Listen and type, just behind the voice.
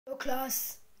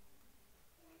class.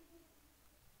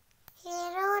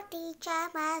 Hello, teacher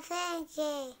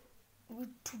Masenje.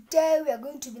 Today we are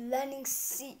going to be learning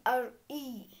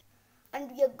CRE. And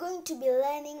we are going to be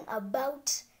learning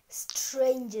about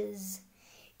strangers.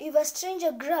 If a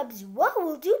stranger grabs you, what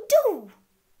will you do?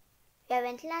 We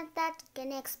haven't learned that.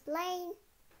 Can you explain?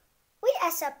 We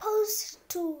are supposed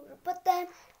to report them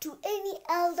to any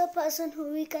elder person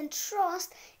who we can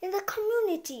trust in the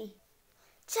community.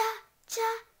 Cha,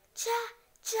 cha, cha,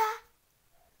 cha.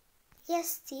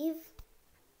 Yes, Steve.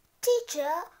 Teacher,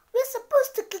 we're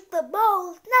supposed to kick the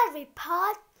ball, not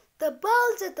report. The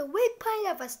ball's at the weak point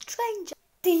of a stranger.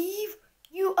 Steve,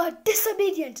 you are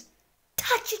disobedient.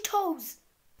 Touch your toes.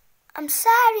 I'm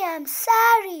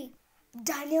sorry.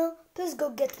 Daniel, please go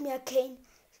get me a cane.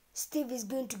 Steve is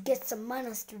going to get some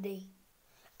manners today.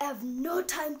 I have no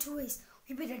time to waste.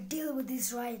 We better deal with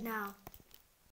this right now.